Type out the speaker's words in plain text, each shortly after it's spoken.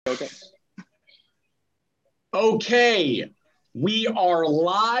Okay. Okay, we are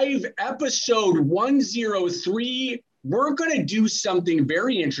live, episode 103. We're going to do something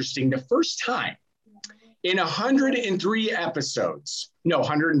very interesting. The first time in 103 episodes, no,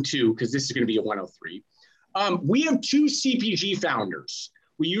 102, because this is going to be a 103. We have two CPG founders.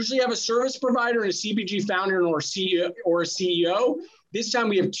 We usually have a service provider and a CPG founder or a CEO. This time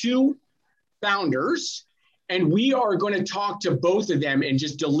we have two founders. And we are going to talk to both of them and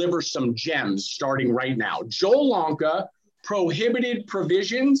just deliver some gems starting right now. Joel Lonka, Prohibited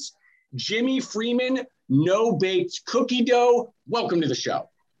Provisions, Jimmy Freeman, No Baked Cookie Dough. Welcome to the show.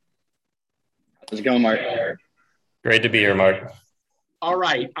 How's it going, Mark? Great to be here, Mark. All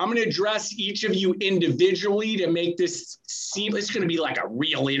right. I'm going to address each of you individually to make this seem, it's going to be like a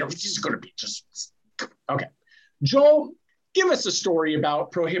real interview. It's just going to be just, okay. Joel, give us a story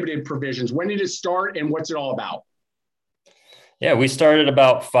about Prohibited Provisions. When did it start and what's it all about? Yeah, we started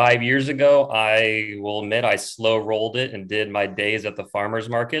about 5 years ago. I will admit I slow rolled it and did my days at the farmer's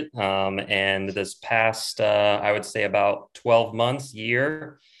market. And this past, I would say about 12 months,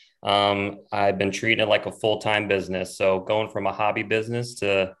 year, I've been treating it like a full-time business. So going from a hobby business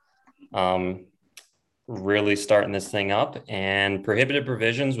to really starting this thing up. And Prohibited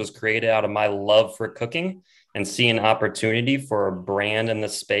Provisions was created out of my love for cooking and see an opportunity for a brand in the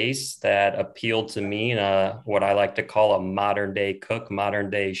space that appealed to me, what I like to call a modern day cook, modern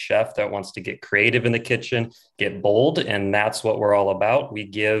day chef that wants to get creative in the kitchen, get bold. And that's what we're all about. We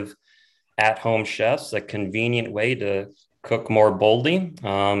give at-home chefs a convenient way to cook more boldly.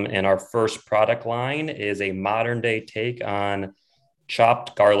 And our first product line is a modern day take on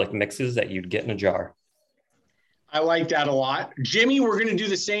chopped garlic mixes that you'd get in a jar. I like that a lot. Jimmy, we're going to do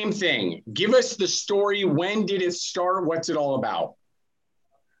the same thing. Give us the story. When did it start? What's it all about?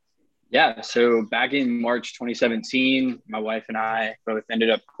 Yeah, so back in March 2017, my wife and I both ended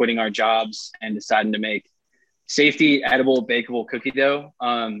up quitting our jobs and deciding to make safety, edible, bakeable cookie dough.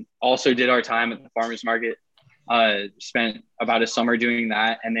 Also did our time at the farmer's market, spent about a summer doing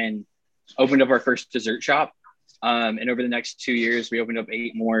that, and then opened up our first dessert shop. And over the next 2 years, we opened up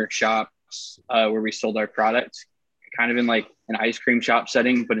 8 more shops where we sold our product, kind of in like an ice cream shop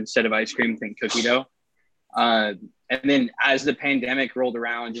setting, but instead of ice cream, think cookie dough. And then as the pandemic rolled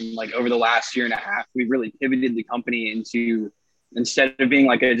around and like over the last year and a half, we really pivoted the company into, instead of being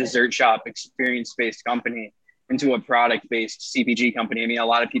like a dessert shop experience-based company, into a product-based CPG company. I mean, a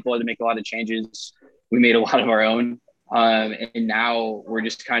lot of people had to make a lot of changes. We made a lot of our own. And now we're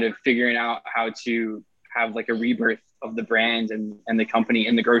just kind of figuring out how to have like a rebirth of the brand and the company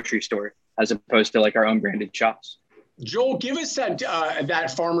in the grocery store, as opposed to like our own branded shops. Joel, give us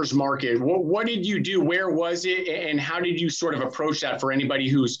that farmer's market. What did you do? Where was it? And how did you sort of approach that for anybody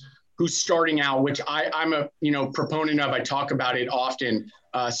who's starting out, which I'm a proponent of. I talk about it often.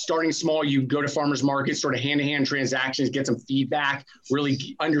 Starting small, you go to farmer's markets, sort of hand-to-hand transactions, get some feedback,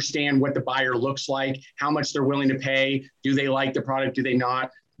 really understand what the buyer looks like, how much they're willing to pay. Do they like the product? Do they not?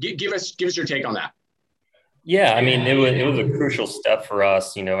 Give us your take on that. Yeah, I mean, it was a crucial step for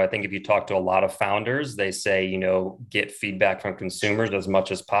us. I think if you talk to a lot of founders, they say, get feedback from consumers as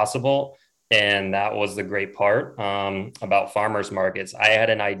much as possible. And that was the great part about farmers markets. I had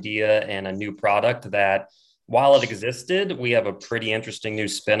an idea and a new product that, while it existed, we have a pretty interesting new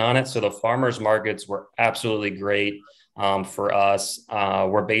spin on it. So the farmers markets were absolutely great for us.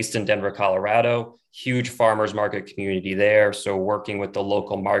 We're based in Denver, Colorado. Huge farmers market community there. So working with the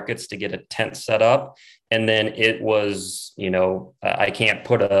local markets to get a tent set up. And then it was, I can't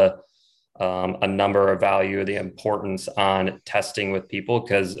put a number of value, the importance on testing with people,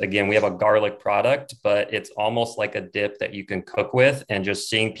 because again, we have a garlic product, but it's almost like a dip that you can cook with, and just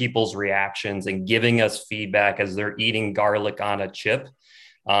seeing people's reactions and giving us feedback as they're eating garlic on a chip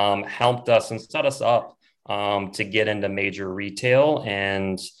helped us and set us up to get into major retail,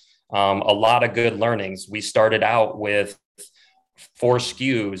 and a lot of good learnings. We started out with 4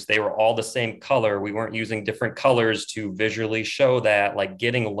 SKUs. They were all the same color. We weren't using different colors to visually show that. Like,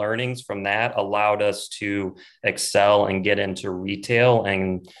 getting learnings from that allowed us to excel and get into retail.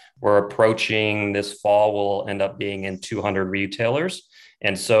 And we're approaching this fall, we'll end up being in 200 retailers.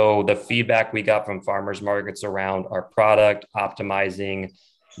 And so the feedback we got from farmers markets around our product, optimizing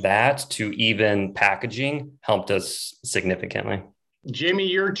that to even packaging, helped us significantly. Jimmy,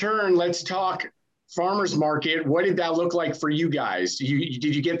 your turn. Let's talk farmers market. What did that look like for you guys? Did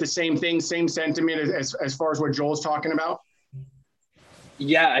you get the same thing, same sentiment as far as what Joel's talking about?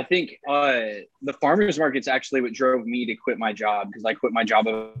 Yeah, I think the farmers market's actually what drove me to quit my job, because I quit my job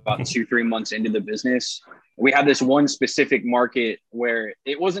about 2, 3 months into the business. We had this one specific market where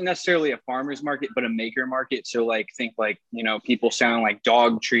it wasn't necessarily a farmers market, but a maker market. So like think like, people selling like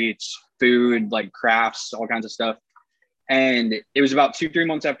dog treats, food, like crafts, all kinds of stuff. And it was about 2, 3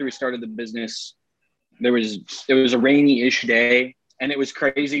 months after we started the business. It was a rainy-ish day, and it was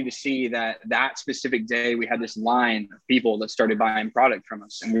crazy to see that specific day we had this line of people that started buying product from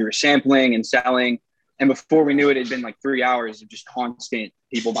us, and we were sampling and selling. And before we knew it, it had been like 3 hours of just constant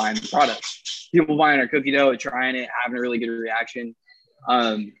people buying the products, people buying our cookie dough, trying it, having a really good reaction.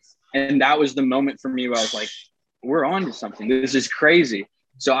 And that was the moment for me where I was like, we're on to something. This is crazy.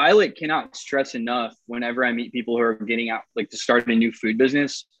 So I like cannot stress enough whenever I meet people who are getting out like to start a new food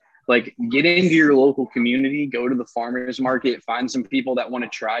business, like get into your local community, go to the farmers market, find some people that want to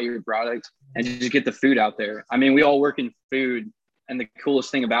try your product, and just get the food out there. I mean, we all work in food, and the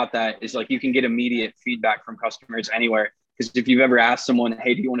coolest thing about that is like you can get immediate feedback from customers anywhere. Because if you've ever asked someone,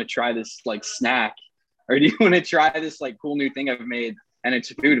 hey, do you want to try this like snack, or do you want to try this like cool new thing I've made, and it's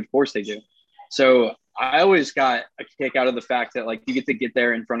food, of course they do. So I always got a kick out of the fact that like you get to get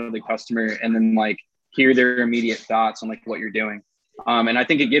there in front of the customer and then like hear their immediate thoughts on like what you're doing. And I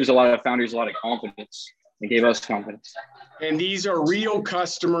think it gives a lot of founders a lot of confidence. It gave us confidence. And these are real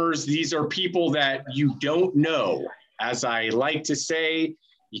customers. These are people that you don't know. As I like to say,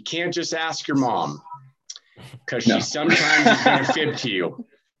 you can't just ask your mom, because she sometimes is going to fib to you.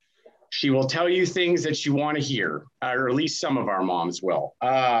 She will tell you things that you want to hear, or at least some of our moms will.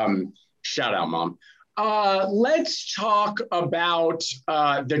 Shout out, Mom. Let's talk about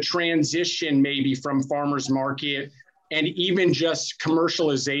the transition maybe from farmers market and even just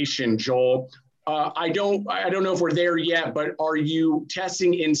commercialization, Joel. I don't know if we're there yet, but are you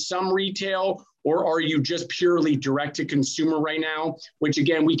testing in some retail, or are you just purely direct to consumer right now? Which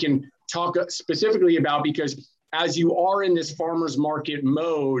again, we can talk specifically about, because as you are in this farmers market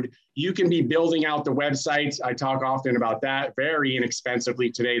mode, you can be building out the websites. I talk often about that very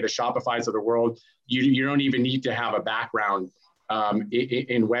inexpensively today, the Shopifys of the world. You don't even need to have a background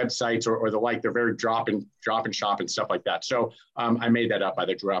in websites or the like. They're very drop and shop and stuff like that. So I made that up by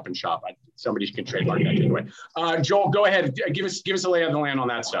the drop and shop. Somebody can trademark that anyway. Joel, go ahead. Give us a lay of the land on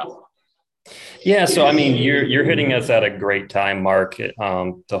that stuff. Yeah, so I mean, you're hitting us at a great time, Mark,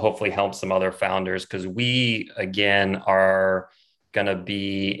 to hopefully help some other founders, because we again are going to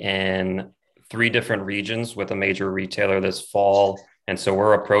be in 3 different regions with a major retailer this fall. And so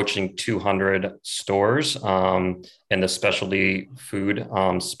we're approaching 200 stores in the specialty food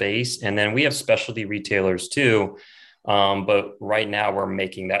space. And then we have specialty retailers too. But right now we're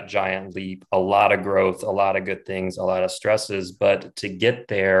making that giant leap, a lot of growth, a lot of good things, a lot of stresses. But to get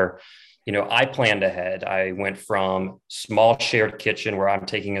there, I planned ahead. I went from small shared kitchen where I'm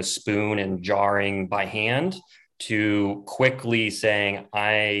taking a spoon and jarring by hand to quickly saying,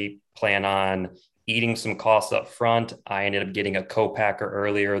 I plan on eating some costs up front. I ended up getting a co-packer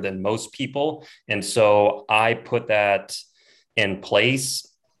earlier than most people. And so I put that in place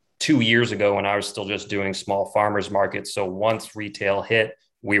 2 years ago when I was still just doing small farmers markets. So once retail hit,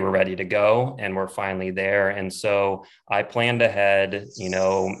 we were ready to go, and we're finally there. And so I planned ahead.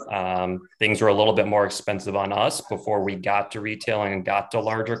 Things were a little bit more expensive on us before we got to retailing and got to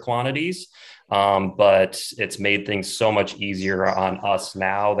larger quantities. But it's made things so much easier on us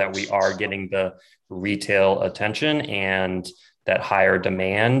now that we are getting the retail attention and that higher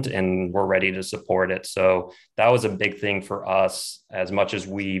demand, and we're ready to support it. So that was a big thing for us, as much as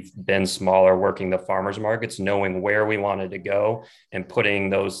we've been smaller working the farmers markets, knowing where we wanted to go and putting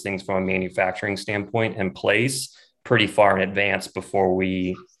those things from a manufacturing standpoint in place pretty far in advance before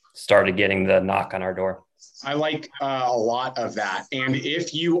we started getting the knock on our door. I like a lot of that. And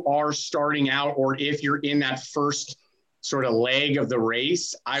if you are starting out, or if you're in that first sort of leg of the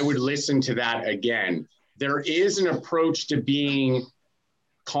race, I would listen to that again. There is an approach to being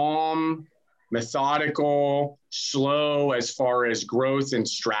calm, methodical, slow as far as growth and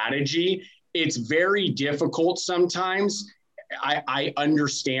strategy. It's very difficult sometimes. I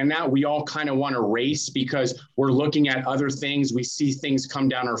understand that. We all kind of want to race because we're looking at other things. We see things come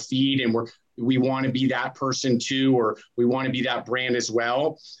down our feed, and we want to be that person too, or we want to be that brand as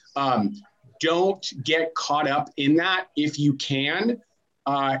well. Don't get caught up in that if you can.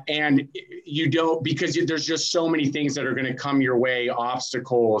 And you don't, because there's just so many things that are going to come your way,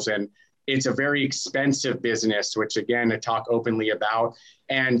 obstacles, and it's a very expensive business, which again, to talk openly about.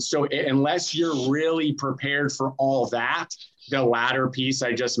 And so unless you're really prepared for all that, the latter piece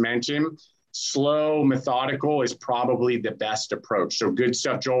I just mentioned, slow, methodical is probably the best approach. So good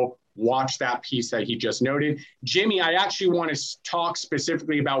stuff, Joel. watch that piece that he just noted. Jimmy, I actually want to talk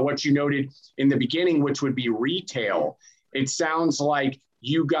specifically about what you noted in the beginning, which would be retail. It sounds like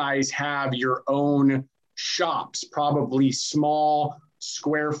you guys have your own shops, probably small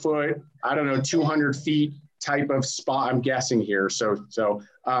square foot, I don't know, 200 feet type of spot, I'm guessing here. So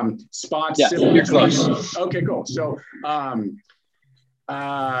spots. Yeah, you're close. Okay, cool. So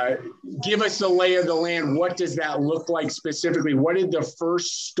give us the lay of the land. What does that look like specifically? What did the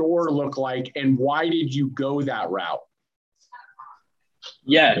first store look like, and why did you go that route?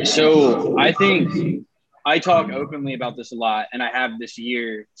 Yeah, so I think I talk openly about this a lot, and I have this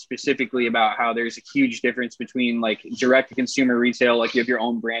year specifically about how there's a huge difference between like direct to consumer retail, like you have your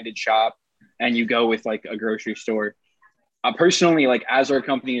own branded shop, and you go with like a grocery store. Personally, like as our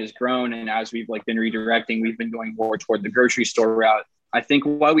company has grown and as we've like been redirecting, we've been going more toward the grocery store route. I think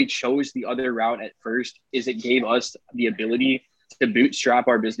why we chose the other route at first is it gave us the ability to bootstrap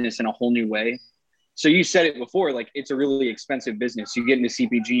our business in a whole new way. So you said it before, like it's a really expensive business. You get into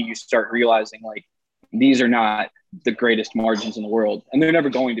CPG, you start realizing like these are not the greatest margins in the world, and they're never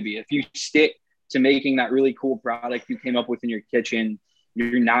going to be. If you stick to making that really cool product you came up with in your kitchen,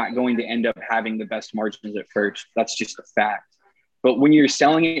 you're not going to end up having the best margins at first. That's just a fact. But when you're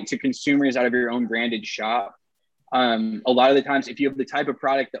selling it to consumers out of your own branded shop, a lot of the times, if you have the type of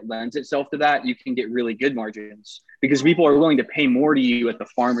product that lends itself to that, you can get really good margins because people are willing to pay more to you at the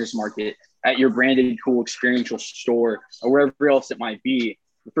farmer's market, at your branded cool experiential store, or wherever else it might be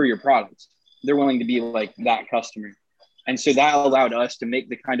for your products. They're willing to be like that customer. And so that allowed us to make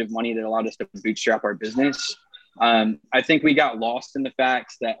the kind of money that allowed us to bootstrap our business. I think we got lost in the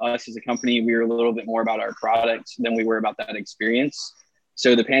fact that us as a company, we were a little bit more about our products than we were about that experience.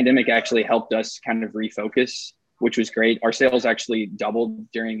 So the pandemic actually helped us kind of refocus, which was great. Our sales actually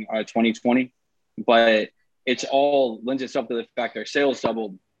doubled during 2020, but it's all lends itself to the fact our sales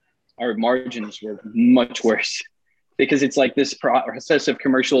doubled. Our margins were much worse because it's like this process of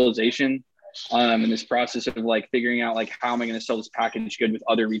commercialization and this process of like figuring out like how am I going to sell this packaged good with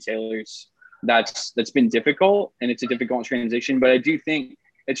other retailers. That's been difficult, and it's a difficult transition. But I do think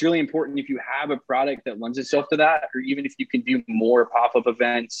it's really important if you have a product that lends itself to that, or even if you can do more pop-up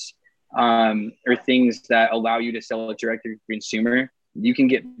events or things that allow you to sell it direct to consumer, you can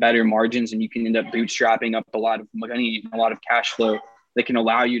get better margins and you can end up bootstrapping up a lot of money, a lot of cash flow that can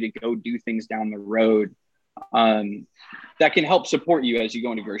allow you to go do things down the road that can help support you as you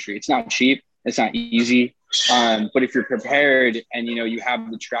go into grocery. It's not cheap. It's not easy. But if you're prepared and, you know, you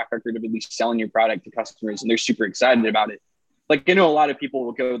have the track record of at least selling your product to customers and they're super excited about it. Like, I know a lot of people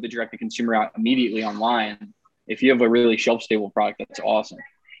will go the direct to consumer route immediately online. If you have a really shelf stable product, that's awesome.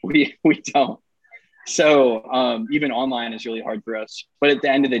 We don't. So even online is really hard for us. But at the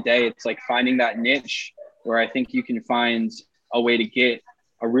end of the day, it's like finding that niche where I think you can find a way to get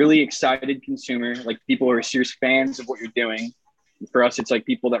a really excited consumer, like people who are serious fans of what you're doing. For us, it's like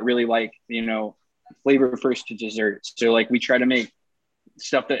people that really like, you know, flavor first to dessert. So like we try to make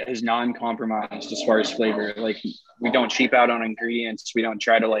stuff that is non-compromised as far as flavor. Like we don't cheap out on ingredients. We don't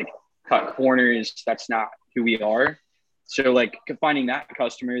try to like cut corners. That's not who we are. So like finding that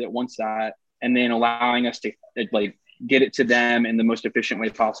customer that wants that and then allowing us to like get it to them in the most efficient way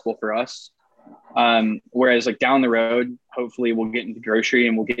possible for us. Whereas like down the road, hopefully we'll get into grocery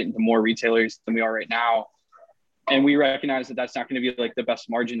and we'll get into more retailers than we are right now. And we recognize that that's not going to be like the best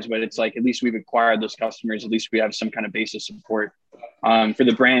margins, but it's like, at least we've acquired those customers. At least we have some kind of base of support for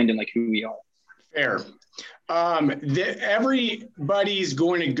the brand and like who we are. Fair. Everybody's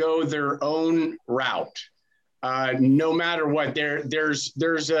going to go their own route. No matter what, there's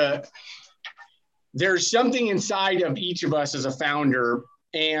something inside of each of us as a founder,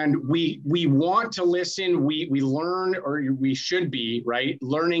 and we want to listen. We learn, or we should be, right,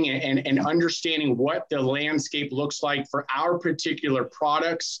 learning and understanding what the landscape looks like for our particular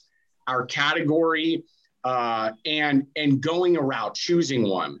products, our category, and going a route, choosing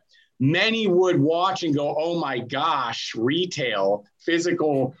one. Many would watch and go, oh my gosh, retail,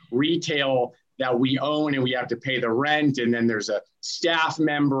 physical retail that we own and we have to pay the rent, and then there's a staff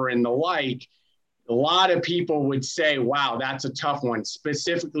member and the like. A lot of people would say, wow, that's a tough one,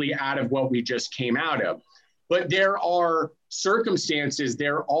 specifically out of what we just came out of. But there are circumstances,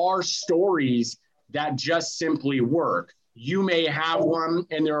 there are stories that just simply work. You may have one,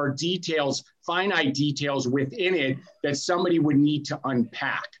 and there are details, finite details within it that somebody would need to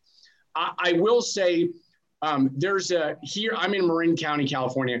unpack. I will say, here, I'm in Marin County,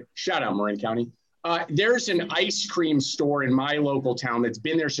 California. Shout out Marin County. There's an ice cream store in my local town that's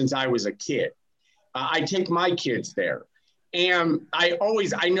been there since I was a kid. I take my kids there, and I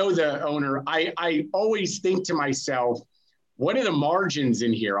know the owner. I always think to myself, what are the margins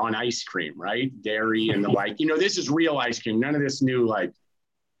in here on ice cream, right? Dairy and the like, this is real ice cream. None of this new, like,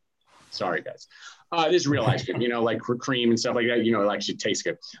 sorry guys. This is real ice cream, like cream and stuff like that, it actually tastes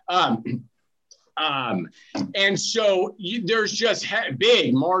good. And so there's just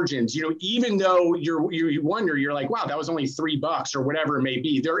big margins, even though you wonder, you're like, wow, that was only $3 or whatever it may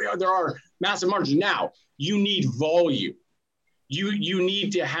be. There are massive margins. Now you need volume. You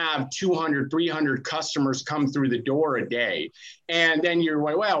need to have 200, 300 customers come through the door a day. And then you're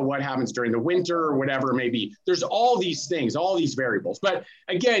like, well, what happens during the winter or whatever it may be? There's all these things, all these variables. But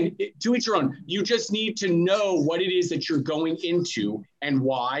again, to each your own, you just need to know what it is that you're going into and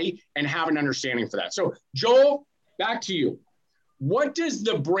why, and have an understanding for that. So Joel, back to you. What does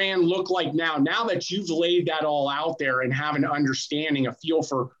the brand look like now that you've laid that all out there and have an understanding, a feel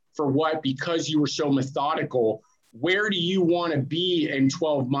for what, because you were so methodical, where do you want to be in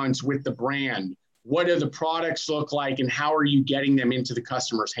 12 months with the brand? What do the products look like, and how are you getting them into the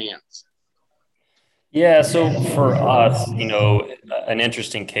customer's hands? Yeah. So for us, an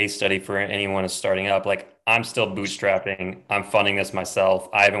interesting case study for anyone who's starting up, like I'm still bootstrapping. I'm funding this myself.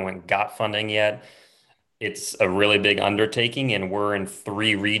 I haven't got funding yet. It's a really big undertaking, and we're in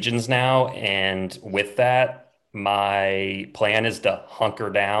 3 regions now. And with that, my plan is to hunker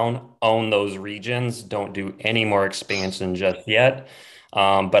down, own those regions, don't do any more expansion just yet.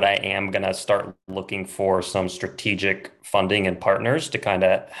 But I am going to start looking for some strategic funding and partners to kind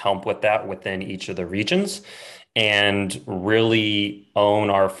of help with that within each of the regions, and really own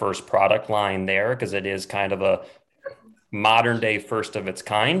our first product line there, because it is kind of a modern day first of its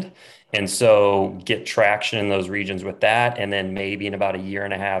kind. And so get traction in those regions with that. And then maybe in about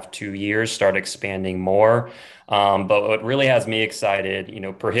 1.5 2 years, start expanding more. But what really has me excited,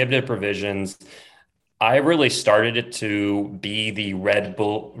 Prohibited Provisions, I really started it to be the Red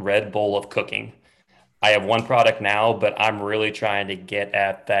Bull of cooking. I have one product now, but I'm really trying to get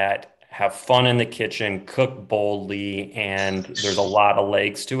at that, have fun in the kitchen, cook boldly, and there's a lot of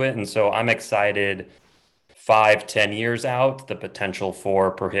legs to it. And so I'm excited 5-10 years out, the potential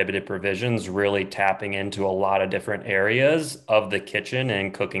for Prohibited Provisions really tapping into a lot of different areas of the kitchen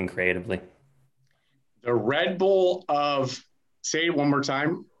and cooking creatively. The Red Bull of, say it one more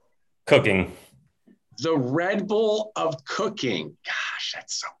time. Cooking. The Red Bull of cooking. Gosh,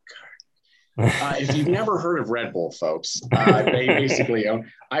 that's so good. If you've never heard of Red Bull, folks, they basically,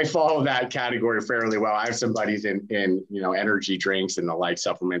 I follow that category fairly well. I have some buddies in energy drinks and the like,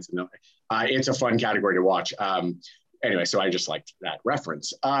 supplements, and it's a fun category to watch. Anyway, so I just liked that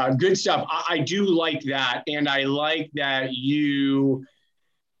reference. Good stuff. I do like that. And I like that you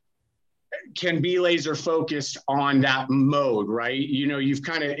can be laser focused on that mode, right? You've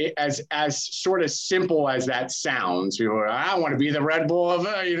kind of, as sort of simple as that sounds, I want to be the Red Bull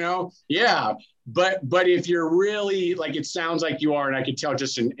of, yeah. But if you're really, like, it sounds like you are, and I can tell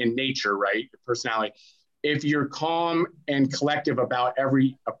just in nature, right? Your personality, if you're calm and collective about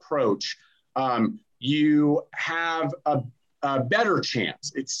every approach, you have a better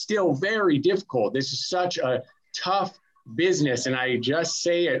chance. It's still very difficult. This is such a tough business. And I just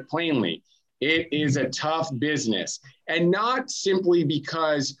say it plainly. It is a tough business, and not simply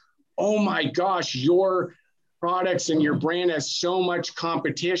because, oh my gosh, your products and your brand has so much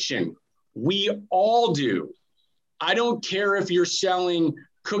competition. We all do. I don't care if you're selling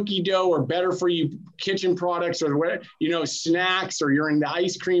cookie dough or better for you kitchen products or what, snacks, or you're in the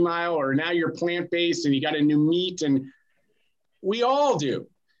ice cream aisle, or now you're plant-based and you got a new meat, and we all do.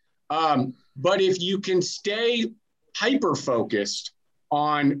 But if you can stay hyper-focused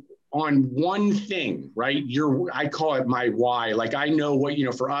on one thing, right? I call it my why. Like, I know what,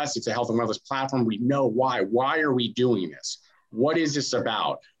 for us, it's a health and wellness platform. We know why. Why are we doing this? What is this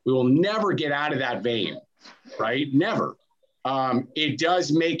about? We will never get out of that vein, right? Never. It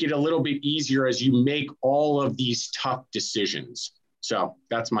does make it a little bit easier as you make all of these tough decisions. So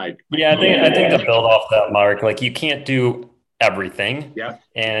that's my yeah. I think to build off that, Mark, like, you can't do everything. Yeah.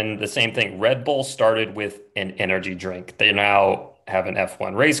 And the same thing, Red Bull started with an energy drink. They now have an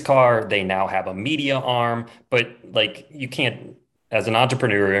F1 race car. They now have a media arm. But like, you can't, as an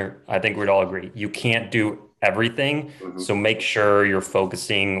entrepreneur, I think we'd all agree, you can't do everything. Mm-hmm. So make sure you're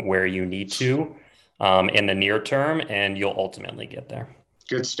focusing where you need to in the near term, and you'll ultimately get there.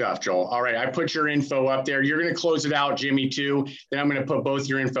 Good stuff, Joel. All right, I put your info up there. You're going to close it out, Jimmy, too. Then I'm going to put both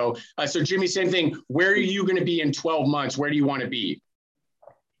your info. So Jimmy, same thing. Where are you going to be in 12 months? Where do you want to be?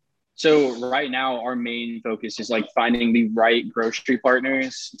 So right now, our main focus is like finding the right grocery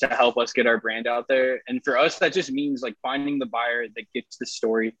partners to help us get our brand out there. And for us, that just means like finding the buyer that gets the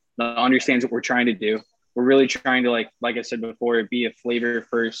story, that understands what we're trying to do. We're really trying to, like I said before, be a flavor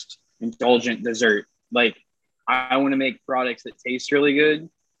first, indulgent dessert. Like, I want to make products that taste really good,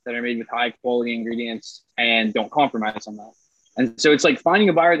 that are made with high quality ingredients, and don't compromise on that. And so it's like finding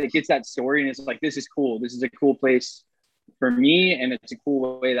a buyer that gets that story and it's like, this is cool. This is a cool place for me. And it's a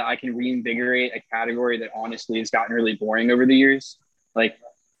cool way that I can reinvigorate a category that honestly has gotten really boring over the years. Like,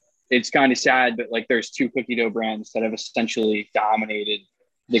 it's kind of sad, but like there's two cookie dough brands that have essentially dominated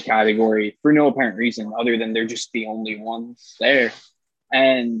the category for no apparent reason other than they're just the only ones there.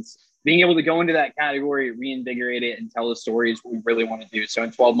 And being able to go into that category, reinvigorate it, and tell the stories we really want to do. So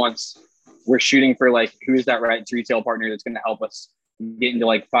in 12 months, we're shooting for like, who's that right retail partner that's going to help us get into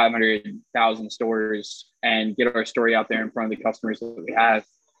like 500,000 stores and get our story out there in front of the customers that we have.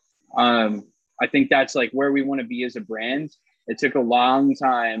 I think that's like where we want to be as a brand. It took a long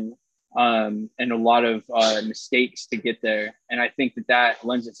time and a lot of mistakes to get there. And I think that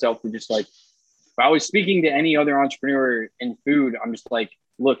lends itself to just like, if I was speaking to any other entrepreneur in food, I'm just like,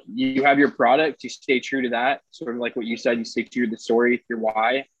 look, you have your product, you stay true to that. Sort of like what you said, you stay true to the story, your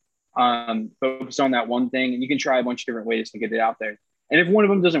why. Focus on that one thing, and you can try a bunch of different ways to get it out there. And if one of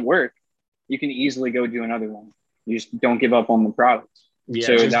them doesn't work, you can easily go do another one. You just don't give up on the product. Yeah,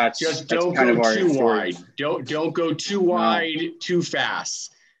 so that's don't kind go of too wide. Don't go too wide, too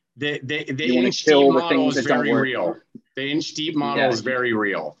fast. The inch deep model is very real. The inch deep model is very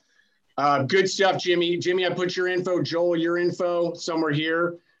real. Good stuff, Jimmy. Jimmy, I put your info. Joel, your info somewhere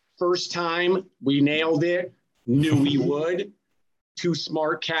here. First time, we nailed it. Knew we would. Two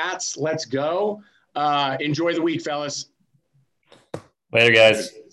smart cats. Let's go. Enjoy the week, fellas. Later, guys.